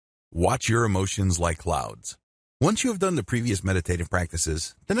Watch your emotions like clouds. Once you have done the previous meditative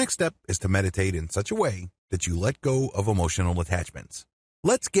practices, the next step is to meditate in such a way that you let go of emotional attachments.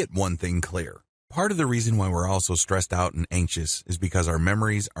 Let's get one thing clear. Part of the reason why we're all so stressed out and anxious is because our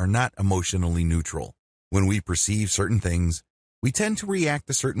memories are not emotionally neutral. When we perceive certain things, we tend to react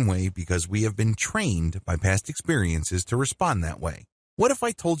a certain way because we have been trained by past experiences to respond that way. What if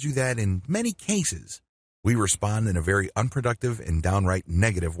I told you that in many cases, we respond in a very unproductive and downright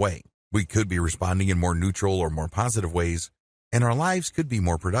negative way? We could be responding in more neutral or more positive ways, and our lives could be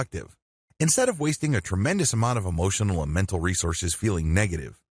more productive. Instead of wasting a tremendous amount of emotional and mental resources feeling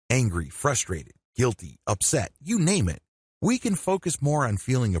negative, angry, frustrated, guilty, upset, you name it, we can focus more on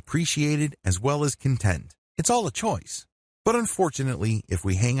feeling appreciated as well as content. It's all a choice. But unfortunately, if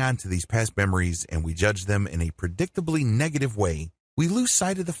we hang on to these past memories and we judge them in a predictably negative way, we lose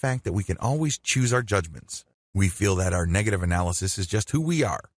sight of the fact that we can always choose our judgments. We feel that our negative analysis is just who we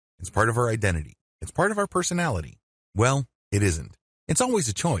are. It's part of our identity. It's part of our personality. Well, it isn't. It's always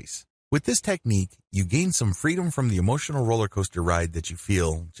a choice. With this technique, you gain some freedom from the emotional roller coaster ride that you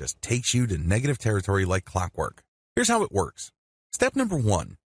feel just takes you to negative territory like clockwork. Here's how it works. Step number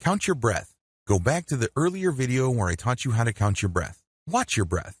 1, count your breath. Go back to the earlier video where I taught you how to count your breath. Watch your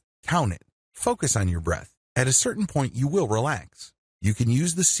breath. Count it. Focus on your breath. At a certain point, you will relax. You can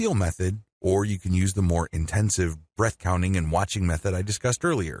use the SEAL method, or you can use the more intensive breath counting and watching method I discussed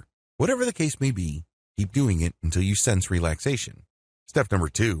earlier. Whatever the case may be, keep doing it until you sense relaxation. Step number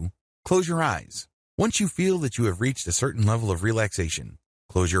 2, close your eyes. Once you feel that you have reached a certain level of relaxation,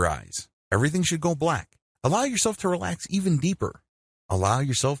 close your eyes. Everything should go black. Allow yourself to relax even deeper. Allow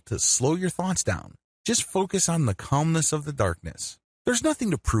yourself to slow your thoughts down. Just focus on the calmness of the darkness. There's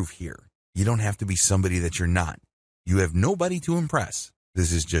nothing to prove here. You don't have to be somebody that you're not. You have nobody to impress.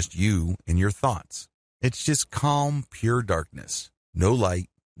 This is just you and your thoughts. It's just calm, pure darkness. No light,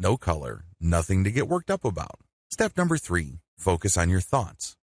 no color, nothing to get worked up about. Step number 3, focus on your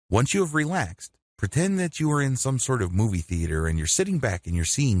thoughts. Once you have relaxed, pretend that you are in some sort of movie theater and you're sitting back and you're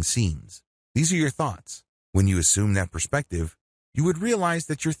seeing scenes. These are your thoughts. When you assume that perspective, you would realize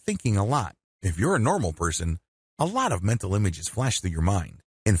that you're thinking a lot. If you're a normal person, a lot of mental images flash through your mind.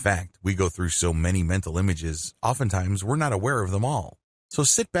 In fact, we go through so many mental images, oftentimes we're not aware of them all. So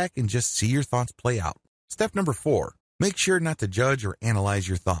sit back and just see your thoughts play out. Step number 4, make sure not to judge or analyze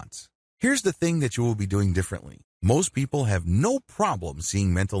your thoughts. Here's the thing that you will be doing differently. Most people have no problem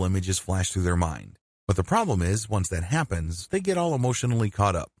seeing mental images flash through their mind. But the problem is, once that happens, they get all emotionally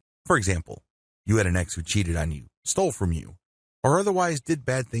caught up. For example, you had an ex who cheated on you, stole from you, or otherwise did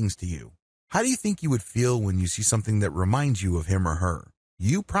bad things to you. How do you think you would feel when you see something that reminds you of him or her?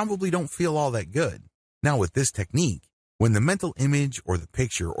 You probably don't feel all that good. Now with this technique, when the mental image or the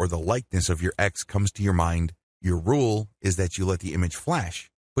picture or the likeness of your ex comes to your mind, your rule is that you let the image flash,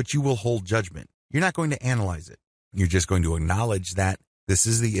 but you will hold judgment. You're not going to analyze it. You're just going to acknowledge that this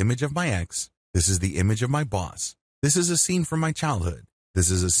is the image of my ex, this is the image of my boss, this is a scene from my childhood, this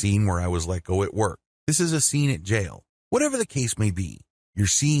is a scene where I was let go at work, this is a scene at jail. Whatever the case may be, you're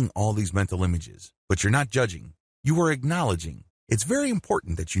seeing all these mental images, but you're not judging. You are acknowledging. It's very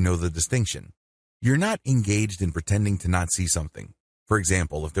important that you know the distinction. You're not engaged in pretending to not see something. For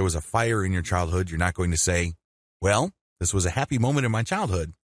example, if there was a fire in your childhood, you're not going to say, well, this was a happy moment in my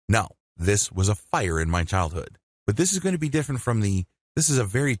childhood. No, this was a fire in my childhood. But this is going to be different from this is a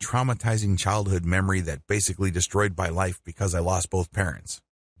very traumatizing childhood memory that basically destroyed my life because I lost both parents.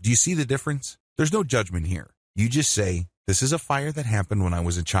 Do you see the difference? There's no judgment here. You just say, this is a fire that happened when I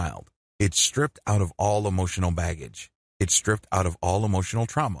was a child. It's stripped out of all emotional baggage. It's stripped out of all emotional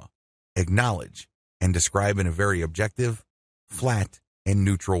trauma. Acknowledge and describe in a very objective, flat, and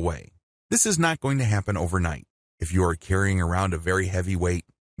neutral way. This is not going to happen overnight. If you are carrying around a very heavy weight,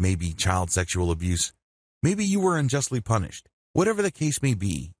 maybe child sexual abuse, maybe you were unjustly punished. Whatever the case may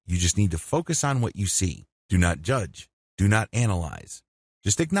be, you just need to focus on what you see. Do not judge. Do not analyze.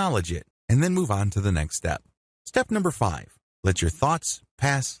 Just acknowledge it and then move on to the next step. Step number 5, let your thoughts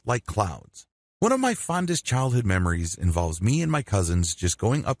pass like clouds. One of my fondest childhood memories involves me and my cousins just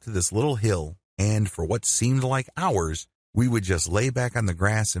going up to this little hill, and for what seemed like hours, we would just lay back on the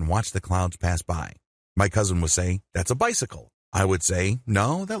grass and watch the clouds pass by. My cousin would say, that's a bicycle. I would say,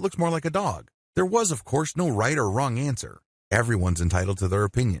 no, that looks more like a dog. There was, of course, no right or wrong answer. Everyone's entitled to their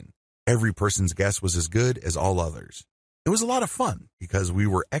opinion. Every person's guess was as good as all others. It was a lot of fun because we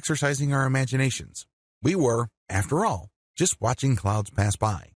were exercising our imaginations. We were, after all, just watching clouds pass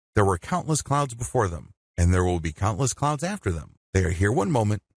by. There were countless clouds before them, and there will be countless clouds after them. They are here one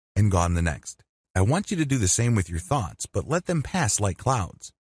moment and gone the next. I want you to do the same with your thoughts, but let them pass like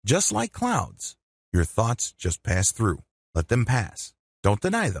clouds. Just like clouds, your thoughts just pass through. Let them pass. Don't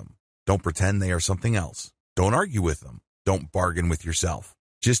deny them. Don't pretend they are something else. Don't argue with them. Don't bargain with yourself.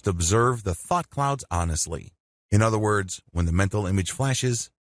 Just observe the thought clouds honestly. In other words, when the mental image flashes,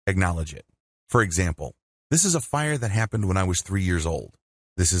 acknowledge it. For example, this is a fire that happened when I was 3 years old.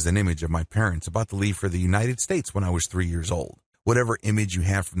 This is an image of my parents about to leave for the United States when I was 3 years old. Whatever image you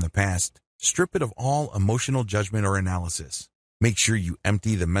have from the past, strip it of all emotional judgment or analysis. Make sure you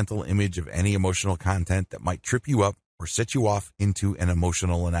empty the mental image of any emotional content that might trip you up or set you off into an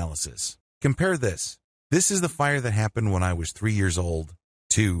emotional analysis. Compare this. This is the fire that happened when I was 3 years old.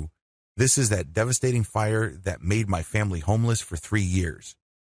 2. This is that devastating fire that made my family homeless for 3 years.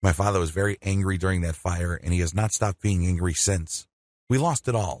 My father was very angry during that fire, and he has not stopped being angry since. We lost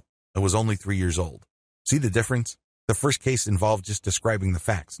it all. I was only 3 years old. See the difference? The first case involved just describing the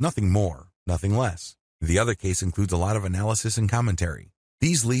facts, nothing more, nothing less. The other case includes a lot of analysis and commentary.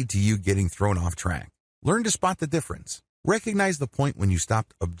 These lead to you getting thrown off track. Learn to spot the difference. Recognize the point when you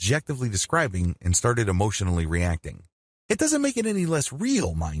stopped objectively describing and started emotionally reacting. It doesn't make it any less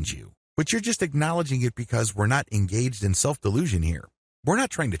real, mind you, but you're just acknowledging it because we're not engaged in self-delusion here. We're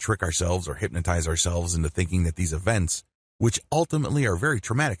not trying to trick ourselves or hypnotize ourselves into thinking that these events, which ultimately are very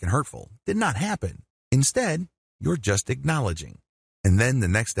traumatic and hurtful, did not happen. Instead, you're just acknowledging. And then the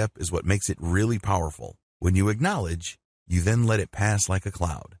next step is what makes it really powerful. When you acknowledge, you then let it pass like a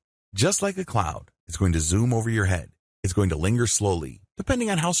cloud. Just like a cloud, it's going to zoom over your head. It's going to linger slowly, depending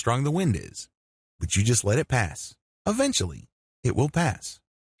on how strong the wind is. But you just let it pass. Eventually, it will pass.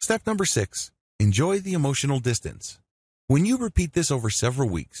 Step number 6, enjoy the emotional distance. When you repeat this over several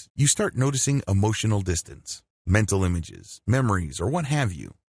weeks, you start noticing emotional distance. Mental images, memories, or what have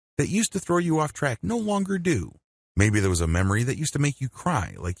you, that used to throw you off track no longer do. Maybe there was a memory that used to make you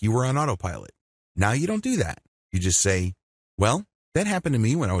cry like you were on autopilot. Now you don't do that. You just say, well, that happened to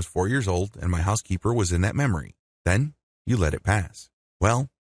me when I was 4 years old and my housekeeper was in that memory. Then you let it pass. Well,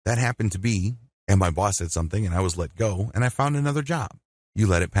 that happened to be, and my boss said something and I was let go and I found another job. You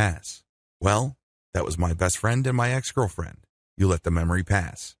let it pass. Well, that was my best friend and my ex-girlfriend. You let the memory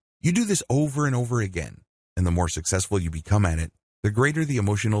pass. You do this over and over again, and the more successful you become at it, the greater the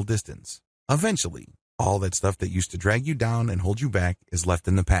emotional distance. Eventually, all that stuff that used to drag you down and hold you back is left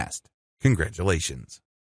in the past. Congratulations.